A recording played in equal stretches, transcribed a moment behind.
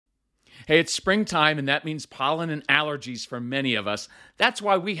Hey, it's springtime, and that means pollen and allergies for many of us. That's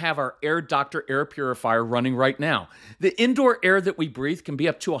why we have our Air Doctor air purifier running right now. The indoor air that we breathe can be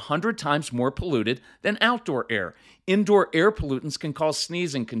up to 100 times more polluted than outdoor air. Indoor air pollutants can cause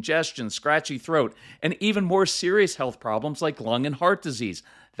sneezing, congestion, scratchy throat, and even more serious health problems like lung and heart disease.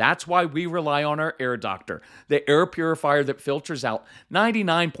 That's why we rely on our Air Doctor, the air purifier that filters out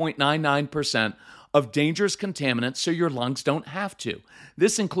 99.99% of dangerous contaminants so your lungs don't have to.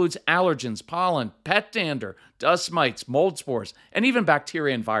 This includes allergens, pollen, pet dander, dust mites, mold spores, and even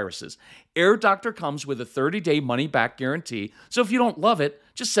bacteria and viruses. Air Doctor comes with a 30-day money-back guarantee, so if you don't love it,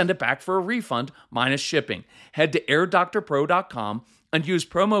 just send it back for a refund minus shipping. Head to airdoctorpro.com and use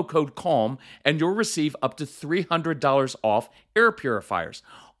promo code CALM, and you'll receive up to $300 off air purifiers.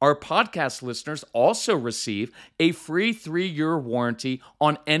 Our podcast listeners also receive a free 3-year warranty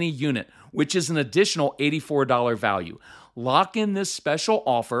on any unit, which is an additional $84 value. Lock in this special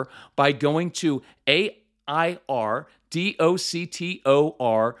offer by going to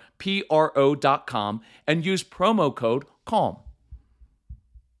airdoctorpro.com and use promo code CALM.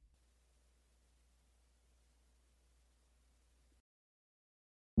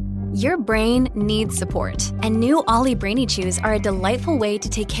 Your brain needs support, and new Ollie Brainy Chews are a delightful way to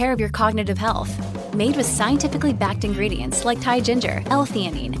take care of your cognitive health. Made with scientifically backed ingredients like Thai ginger,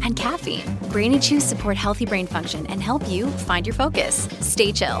 L-theanine, and caffeine, Brainy Chews support healthy brain function and help you find your focus,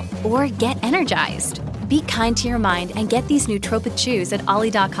 stay chill, or get energized. Be kind to your mind and get these nootropic chews at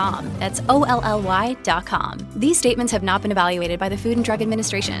ollie.com. That's OLLY.com. These statements have not been evaluated by the Food and Drug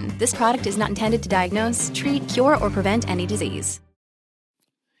Administration. This product is not intended to diagnose, treat, cure, or prevent any disease.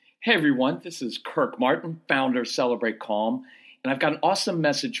 Hey everyone, this is Kirk Martin, founder of Celebrate Calm, and I've got an awesome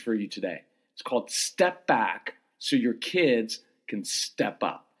message for you today. It's called Step Back so your kids can step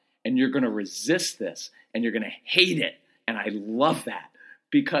up. And you're going to resist this, and you're going to hate it, and I love that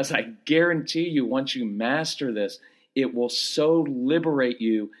because I guarantee you once you master this, it will so liberate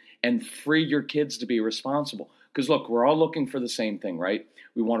you and free your kids to be responsible. Because look, we're all looking for the same thing, right?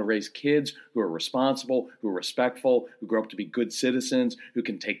 We want to raise kids who are responsible, who are respectful, who grow up to be good citizens, who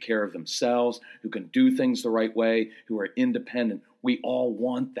can take care of themselves, who can do things the right way, who are independent. We all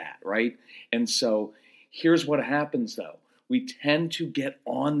want that, right? And so here's what happens, though. We tend to get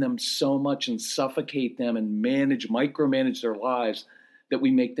on them so much and suffocate them and micromanage their lives that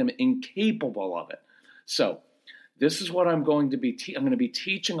we make them incapable of it. So this is what I'm going to be I'm going to be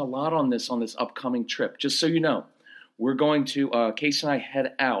teaching a lot on this upcoming trip. Just so you know, we're going to, Casey and I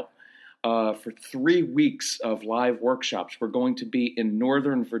head out for 3 weeks of live workshops. We're going to be in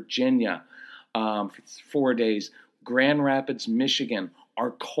Northern Virginia for 4 days, Grand Rapids, Michigan,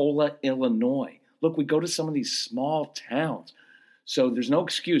 Arcola, Illinois. Look, we go to some of these small towns. So there's no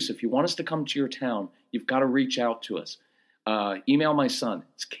excuse. If you want us to come to your town, you've got to reach out to us. Email my son.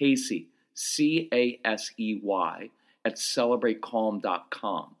 It's Casey, CASEY, at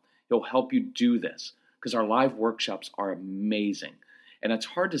celebratecalm.com. He'll help you do this because our live workshops are amazing. And it's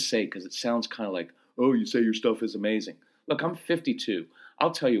hard to say because it sounds kind of like, oh, you say your stuff is amazing. Look, I'm 52.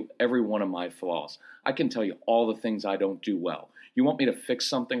 I'll tell you every one of my flaws. I can tell you all the things I don't do well. You want me to fix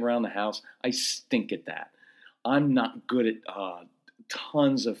something around the house? I stink at that. I'm not good at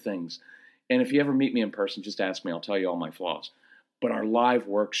tons of things. And if you ever meet me in person, just ask me. I'll tell you all my flaws. But our live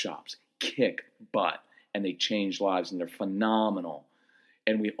workshops kick butt, and they change lives, and they're phenomenal.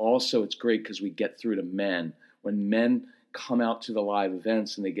 And we also, it's great because we get through to men. When men come out to the live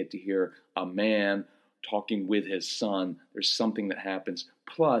events and they get to hear a man talking with his son, there's something that happens.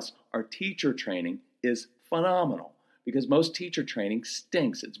 Plus, our teacher training is phenomenal because most teacher training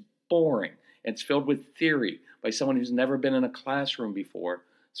stinks. It's boring. It's filled with theory by someone who's never been in a classroom before.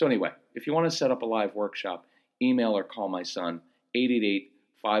 So anyway, if you want to set up a live workshop, email or call my son,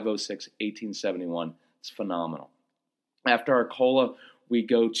 888-506-1871. It's phenomenal. After Arcola, we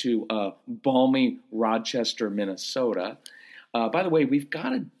go to balmy Rochester, Minnesota. By the way, we've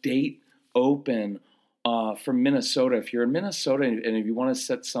got a date open for Minnesota. If you're in Minnesota and if you want to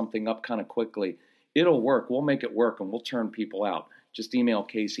set something up kind of quickly, it'll work. We'll make it work and we'll turn people out. Just email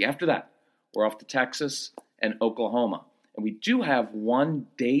Casey. After that, we're off to Texas and Oklahoma. And we do have one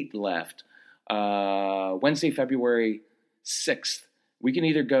date left, Wednesday, February 6th. We can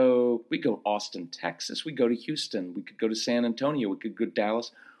either go Austin, Texas. We go to Houston. We could go to San Antonio. We could go to Dallas.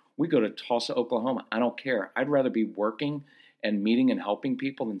 We go to Tulsa, Oklahoma. I don't care. I'd rather be working and meeting and helping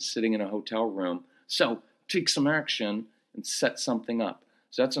people than sitting in a hotel room. So take some action and set something up.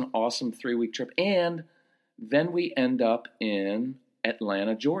 So that's an awesome 3-week trip. And then we end up in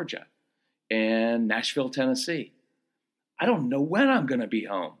Atlanta, Georgia, and Nashville, Tennessee. I don't know when I'm going to be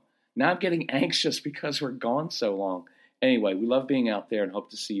home. Now I'm getting anxious because we're gone so long. Anyway, we love being out there and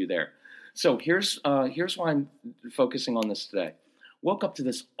hope to see you there. So here's why I'm focusing on this today. Woke up to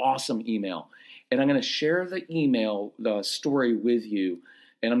this awesome email, and I'm going to share the story with you,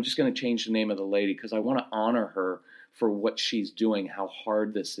 and I'm just going to change the name of the lady because I want to honor her for what she's doing, how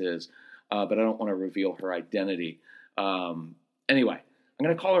hard this is, but I don't want to reveal her identity. Anyway, I'm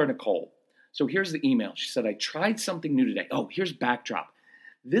going to call her Nicole. So here's the email. She said, I tried something new today. Oh, here's backdrop.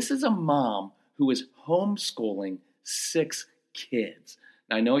 This is a mom who is homeschooling 6 kids.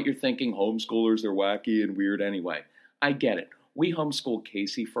 Now, I know what you're thinking. Homeschoolers are wacky and weird anyway. I get it. We homeschooled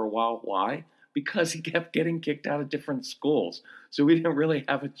Casey for a while. We because he kept getting kicked out of different schools. So we didn't really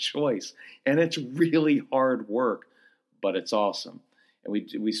have a choice. And it's really hard work, but it's awesome. And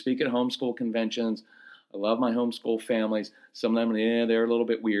we speak at homeschool conventions. I love my homeschool families. Some of them, they're a little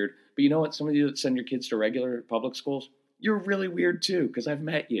bit weird. But you know what? Some of you that send your kids to regular public schools, you're really weird too, because I've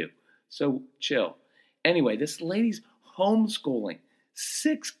met you. So chill. Anyway, this lady's homeschooling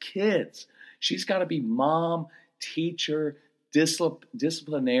 6 kids. She's got to be mom, teacher,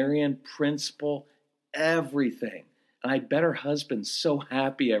 disciplinarian, principal, everything. And I bet her husband's so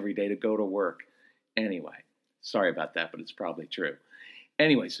happy every day to go to work. Anyway, sorry about that, but it's probably true.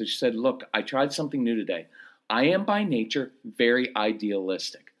 Anyway, so she said, look, I tried something new today. I am by nature very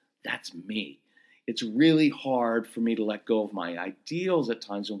idealistic. That's me. It's really hard for me to let go of my ideals at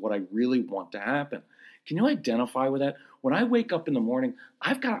times and what I really want to happen. Can you identify with that? When I wake up in the morning,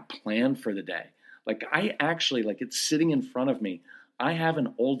 I've got a plan for the day. It's sitting in front of me. I have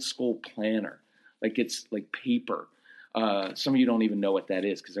an old school planner. It's like paper. Some of you don't even know what that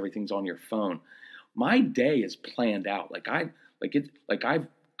is because everything's on your phone. My day is planned out. I've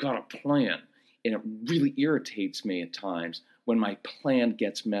got a plan, and it really irritates me at times when my plan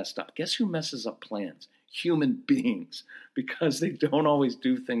gets messed up. Guess who messes up plans? Human beings, because they don't always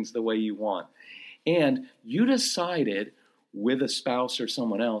do things the way you want. And you decided with a spouse or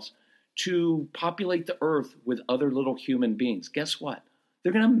someone else to populate the earth with other little human beings. Guess what?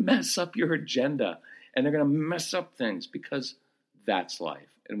 They're going to mess up your agenda, and they're going to mess up things because that's life.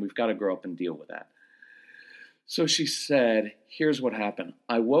 And we've got to grow up and deal with that. So she said, here's what happened.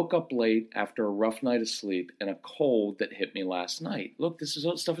 I woke up late after a rough night of sleep and a cold that hit me last night. Look,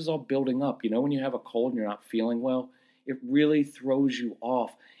 stuff is all building up. You know, when you have a cold and you're not feeling well, it really throws you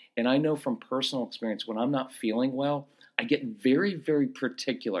off. And I know from personal experience, when I'm not feeling well, I get very, very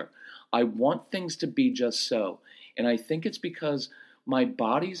particular. I want things to be just so. And I think it's because my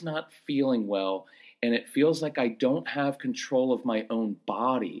body's not feeling well, and it feels like I don't have control of my own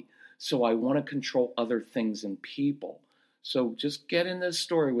body. So I want to control other things and people. So just get in this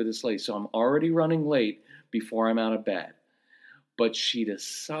story with this lady. So I'm already running late before I'm out of bed. But she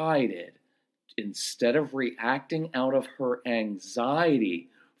decided, instead of reacting out of her anxiety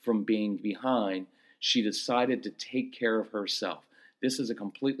from being behind, she decided to take care of herself. This is a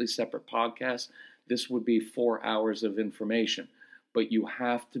completely separate podcast. This would be 4 hours of information. But you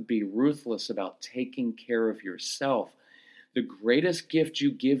have to be ruthless about taking care of yourself. The greatest gift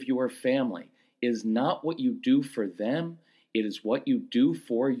you give your family is not what you do for them, it is what you do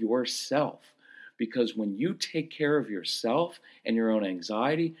for yourself. Because when you take care of yourself and your own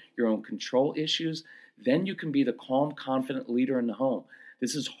anxiety, your own control issues, then you can be the calm, confident leader in the home.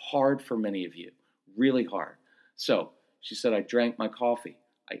 This is hard for many of you, really hard. So she said, I drank my coffee.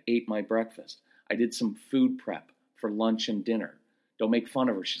 I ate my breakfast. I did some food prep for lunch and dinner. Don't make fun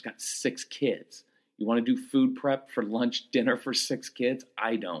of her. She's got 6 kids. You want to do food prep for lunch, dinner for 6 kids?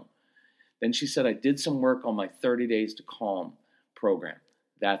 I don't. Then she said, I did some work on my 30 Days to Calm program.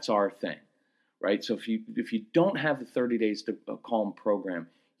 That's our thing, right? So if you don't have the 30 Days to Calm program,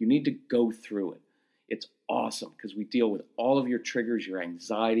 you need to go through it. It's awesome because we deal with all of your triggers, your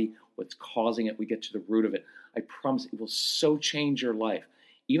anxiety, what's causing it. We get to the root of it. I promise it will so change your life.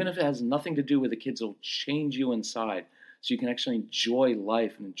 Even if it has nothing to do with the kids, it'll change you inside so you can actually enjoy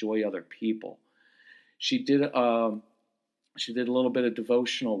life and enjoy other people. She did a little bit of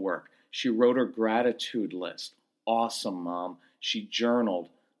devotional work. She wrote her gratitude list. Awesome, Mom. She journaled.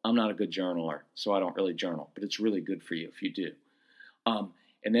 I'm not a good journaler, so I don't really journal, but it's really good for you if you do.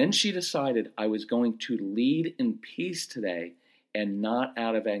 And then she decided I was going to lead in peace today and not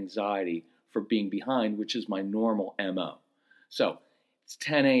out of anxiety for being behind, which is my normal MO. So it's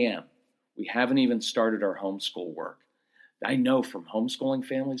 10 a.m. We haven't even started our homeschool work. I know from homeschooling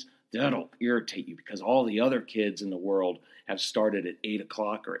families, that'll irritate you because all the other kids in the world have started at 8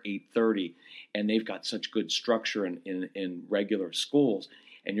 o'clock or 8:30, and they've got such good structure in regular schools.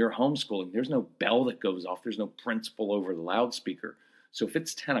 And you're homeschooling, there's no bell that goes off. There's no principal over the loudspeaker. So if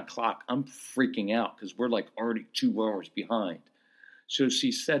it's 10 o'clock, I'm freaking out because we're like already 2 hours behind. So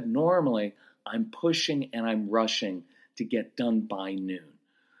she said, normally I'm pushing and I'm rushing to get done by noon.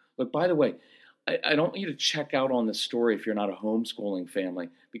 Look, by the way, I don't want you to check out on this story if you're not a homeschooling family,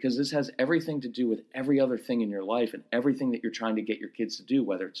 because this has everything to do with every other thing in your life and everything that you're trying to get your kids to do,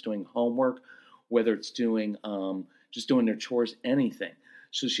 whether it's doing homework, whether it's doing just doing their chores, anything.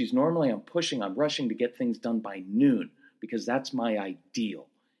 So she's normally, I'm rushing to get things done by noon because that's my ideal,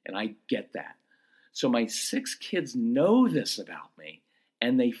 and I get that. So my 6 kids know this about me,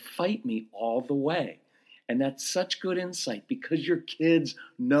 and they fight me all the way. And that's such good insight because your kids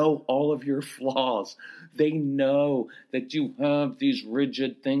know all of your flaws. They know that you have these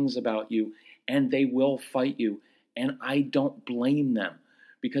rigid things about you, and they will fight you. And I don't blame them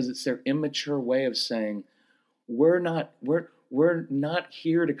because it's their immature way of saying, we're not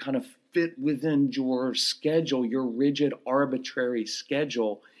here to kind of fit within your schedule, your rigid, arbitrary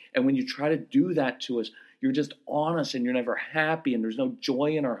schedule. And when you try to do that to us, you're just on us and you're never happy and there's no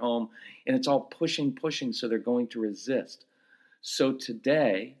joy in our home and it's all pushing, so they're going to resist. So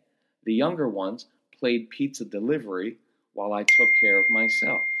today, the younger ones played pizza delivery while I took care of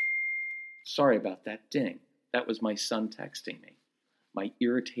myself. Sorry about that ding. That was my son texting me. My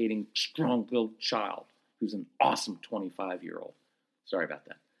irritating, strong-willed child who's an awesome 25-year-old. Sorry about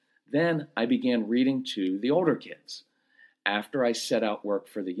that. Then I began reading to the older kids after I set out work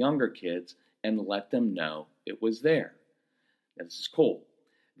for the younger kids and let them know it was there. Now, this is cool.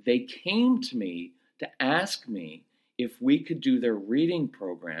 They came to me to ask me if we could do their reading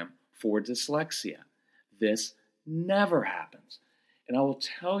program for dyslexia. This never happens. And I will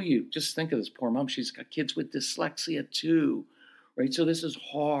tell you, just think of this poor mom. She's got kids with dyslexia too, right? So this is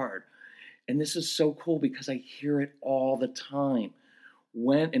hard. And this is so cool because I hear it all the time.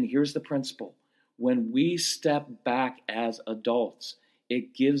 And here's the principle. When we step back as adults,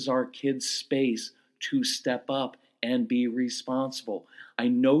 it gives our kids space to step up and be responsible. I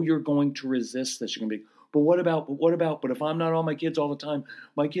know you're going to resist this. You're going to be, but what about, but if I'm not on my kids all the time,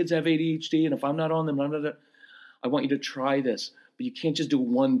 my kids have ADHD, and if I'm not on them, I want you to try this. But you can't just do it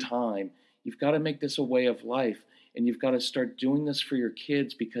one time. You've got to make this a way of life, and you've got to start doing this for your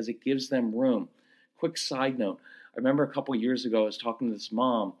kids because it gives them room. Quick side note. I remember a couple of years ago, I was talking to this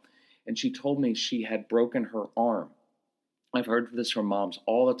mom, and she told me she had broken her arm. I've heard this from moms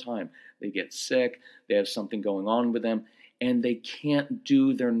all the time. They get sick, they have something going on with them, and they can't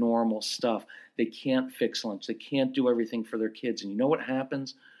do their normal stuff. They can't fix lunch. They can't do everything for their kids. And you know what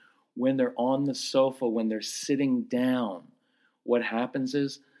happens? When they're on the sofa, when they're sitting down, what happens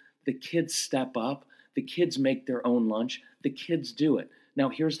is the kids step up, the kids make their own lunch, the kids do it. Now,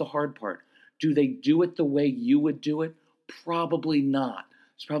 here's the hard part. Do they do it the way you would do it? Probably not.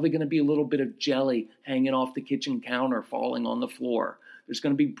 There's probably going to be a little bit of jelly hanging off the kitchen counter, falling on the floor. There's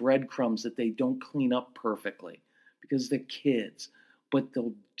going to be breadcrumbs that they don't clean up perfectly because they're kids, but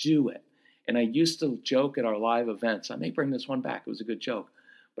they'll do it. And I used to joke at our live events. I may bring this one back. It was a good joke.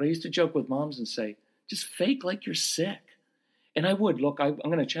 But I used to joke with moms and say, just fake like you're sick. And I would. Look, I'm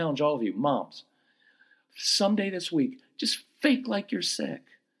going to challenge all of you, moms. Someday this week, just fake like you're sick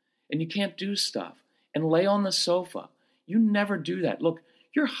and you can't do stuff and lay on the sofa. You never do that. Look,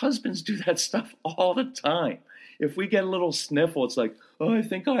 your husbands do that stuff all the time. If we get a little sniffle, it's like, oh, I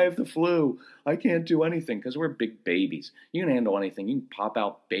think I have the flu. I can't do anything because we're big babies. You can handle anything. You can pop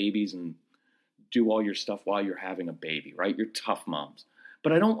out babies and do all your stuff while you're having a baby, right? You're tough moms.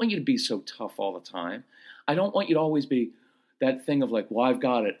 But I don't want you to be so tough all the time. I don't want you to always be that thing of like, well, I've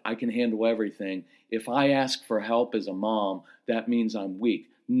got it. I can handle everything. If I ask for help as a mom, that means I'm weak.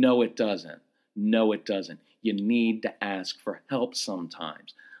 No, it doesn't. No, it doesn't. You need to ask for help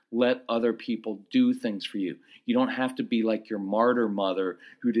sometimes. Let other people do things for you. You don't have to be like your martyr mother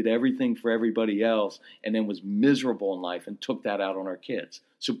who did everything for everybody else and then was miserable in life and took that out on our kids.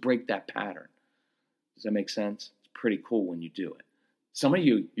 So break that pattern. Does that make sense? It's pretty cool when you do it. Some of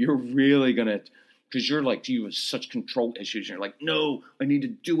you, you're really going to, because you're like, you have such control issues. And you're like, no, I need to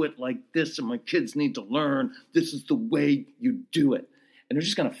do it like this and my kids need to learn. This is the way you do it. And they're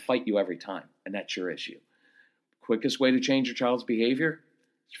just going to fight you every time. And that's your issue. Quickest way to change your child's behavior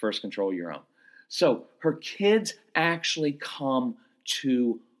is first control your own. So her kids actually come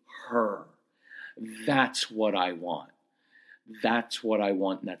to her. That's what I want. That's what I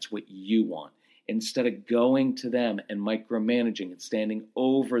want, and that's what you want. Instead of going to them and micromanaging and standing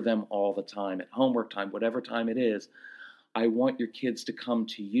over them all the time, at homework time, whatever time it is, I want your kids to come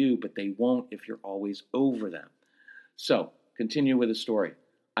to you, but they won't if you're always over them. So, continue with the story.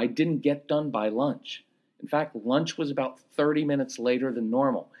 I didn't get done by lunch. In fact, lunch was about 30 minutes later than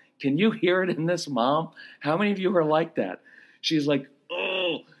normal. Can you hear it in this, Mom? How many of you are like that? She's like,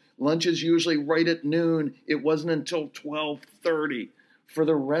 oh, lunch is usually right at noon. It wasn't until 12:30. For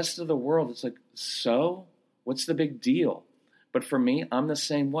the rest of the world, it's like, so? What's the big deal? But for me, I'm the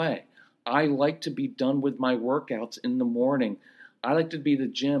same way. I like to be done with my workouts in the morning. I like to be at the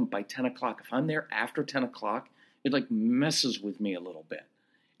gym by 10 o'clock. If I'm there after 10 o'clock, it like messes with me a little bit.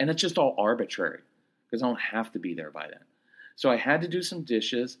 And it's just all arbitrary because I don't have to be there by then. So I had to do some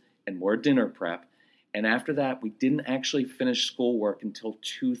dishes and more dinner prep. And after that, we didn't actually finish schoolwork until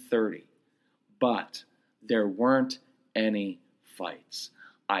 2:30. But there weren't any fights.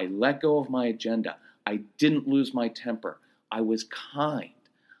 I let go of my agenda. I didn't lose my temper. I was kind.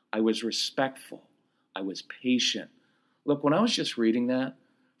 I was respectful. I was patient. Look, when I was just reading that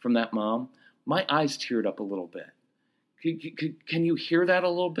from that mom, my eyes teared up a little bit. Can you hear that a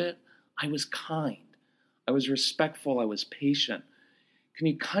little bit? I was kind. I was respectful. I was patient. Can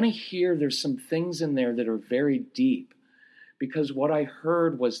you kind of hear there's some things in there that are very deep? Because what I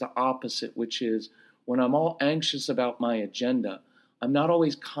heard was the opposite, which is when I'm all anxious about my agenda, I'm not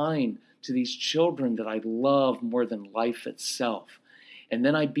always kind to these children that I love more than life itself. And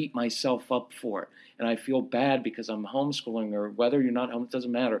then I beat myself up for it. And I feel bad because I'm homeschooling, or whether you're not home, it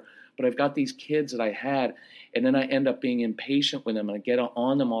doesn't matter. But I've got these kids that I had, and then I end up being impatient with them, and I get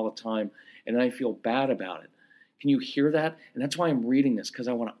on them all the time, and then I feel bad about it. Can you hear that? And that's why I'm reading this, because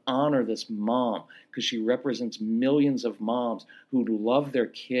I want to honor this mom, because she represents millions of moms who love their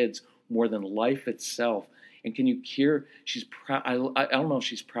kids more than life itself. And can you hear she's proud? I don't know if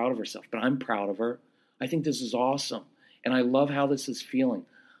she's proud of herself, but I'm proud of her. I think this is awesome. And I love how this is feeling.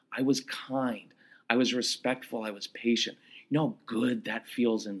 I was kind. I was respectful. I was patient. You know how good that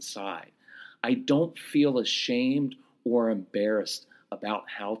feels inside. I don't feel ashamed or embarrassed about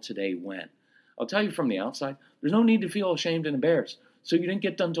how today went. I'll tell you from the outside, there's no need to feel ashamed and embarrassed. So you didn't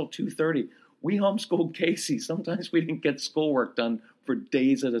get done until 2:30. We homeschooled Casey. Sometimes we didn't get schoolwork done for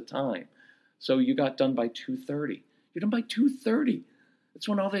days at a time. So you got done by 2:30. You're done by 2:30. That's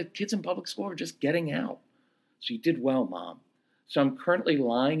when all the kids in public school are just getting out. So you did well, Mom. So I'm currently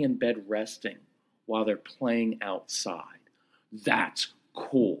lying in bed resting while they're playing outside. That's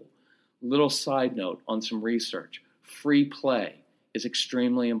cool. Little side note on some research. Free play is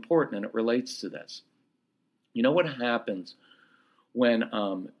extremely important, and it relates to this. You know what happens when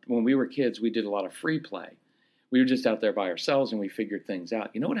we were kids, we did a lot of free play. We were just out there by ourselves and we figured things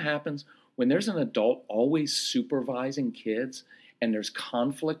out. You know what happens when there's an adult always supervising kids and there's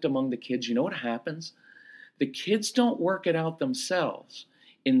conflict among the kids? You know what happens? The kids don't work it out themselves.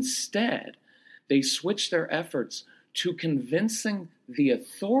 Instead, they switch their efforts to convincing the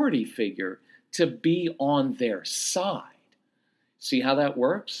authority figure to be on their side. See how that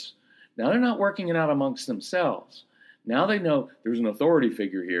works? Now they're not working it out amongst themselves. Now they know there's an authority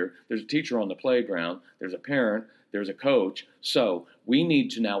figure here, there's a teacher on the playground, there's a parent, there's a coach. So we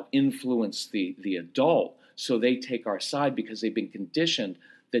need to now influence the adult so they take our side because they've been conditioned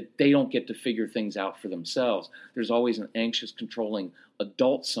that they don't get to figure things out for themselves. There's always an anxious, controlling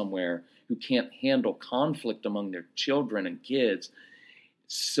adult somewhere who can't handle conflict among their children and kids.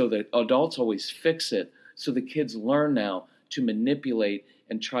 So the adults always fix it. So the kids learn now to manipulate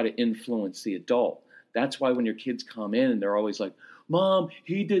and try to influence the adult. That's why when your kids come in and they're always like, Mom,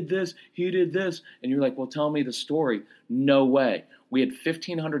 he did this, and you're like, well, tell me the story. No way. We had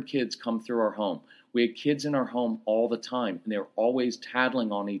 1,500 kids come through our home. We had kids in our home all the time, and they were always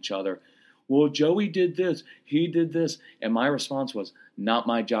tattling on each other. Well, Joey did this, he did this. And my response was, not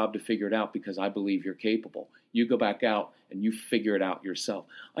my job to figure it out because I believe you're capable. You go back out and you figure it out yourself.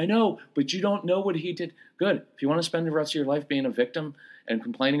 I know, but you don't know what he did. Good. If you want to spend the rest of your life being a victim and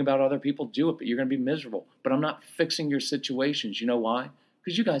complaining about other people, do it, but you're going to be miserable. But I'm not fixing your situations. You know why?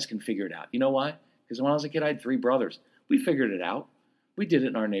 Because you guys can figure it out. You know why? Because when I was a kid, I had 3 brothers. We figured it out. We did it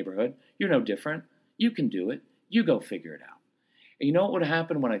in our neighborhood. You're no different. You can do it. You go figure it out. And you know what would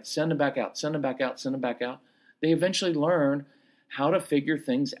happen when I'd send them back out? They eventually learn how to figure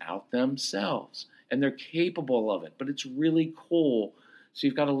things out themselves. And they're capable of it. But it's really cool. So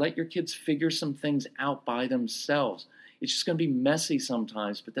you've got to let your kids figure some things out by themselves. It's just going to be messy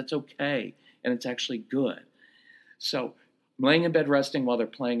sometimes, but that's okay. And it's actually good. So I'm laying in bed resting while they're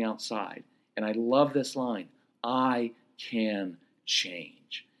playing outside. And I love this line. I can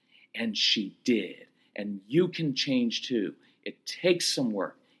change. And she did. And you can change too. It takes some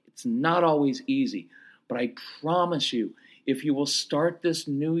work. It's not always easy. But I promise you, if you will start this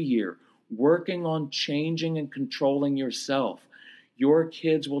new year working on changing and controlling yourself, your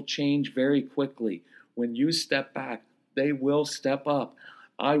kids will change very quickly. When you step back, they will step up.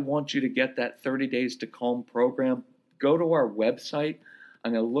 I want you to get that 30 Days to Calm program. Go to our website.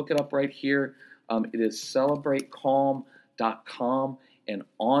 I'm going to look it up right here. It is celebratecalm.com. And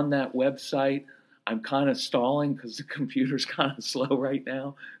on that website, I'm kind of stalling because the computer's kind of slow right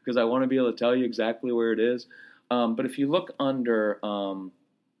now because I want to be able to tell you exactly where it is. But if you look under, our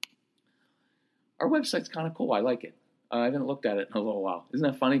website's kind of cool. I like it. I haven't looked at it in a little while. Isn't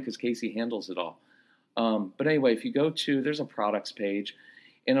that funny? Because Casey handles it all. But anyway, if you go to, there's a products page,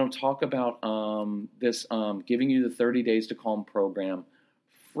 and it'll talk about this giving you the 30 Days to Calm program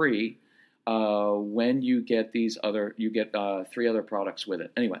free when you get you get 3 other products with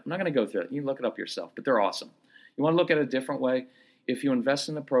it. Anyway, I'm not going to go through it. You can look it up yourself, but they're awesome. You want to look at it a different way? If you invest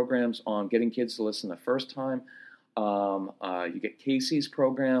in the programs on getting kids to listen the first time, you get Casey's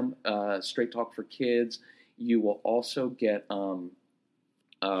program, Straight Talk for Kids. You will also get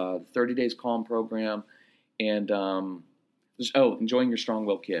 30 Days Calm program, and Enjoying Your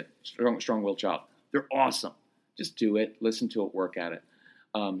Strong-Willed Kid, Strong-Willed Child. They're awesome. Just do it. Listen to it. Work at it.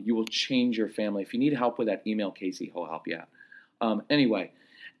 You will change your family. If you need help with that, email Casey. He'll help you out. Anyway,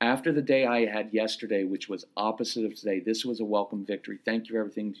 after the day I had yesterday, which was opposite of today, this was a welcome victory. Thank you for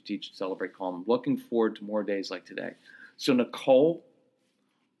everything you teach and celebrate calm. Looking forward to more days like today. So Nicole,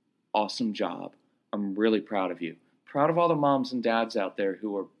 awesome job. I'm really proud of you. Proud of all the moms and dads out there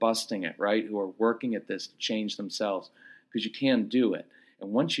who are busting it, right? Who are working at this to change themselves, because you can do it.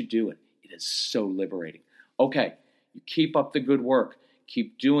 And once you do it, it is so liberating. Okay, you keep up the good work.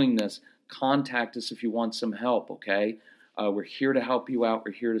 Keep doing this. Contact us if you want some help, okay? We're here to help you out.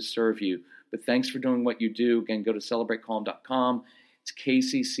 We're here to serve you. But thanks for doing what you do. Again, go to celebratecalm.com. It's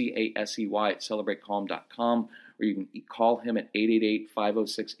Casey, C-A-S-E-Y, at celebratecalm.com. Or you can call him at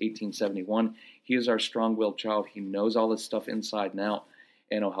 888-506-1871. He is our strong-willed child. He knows all this stuff inside and out,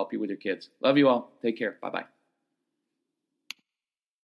 and he'll help you with your kids. Love you all. Take care. Bye-bye.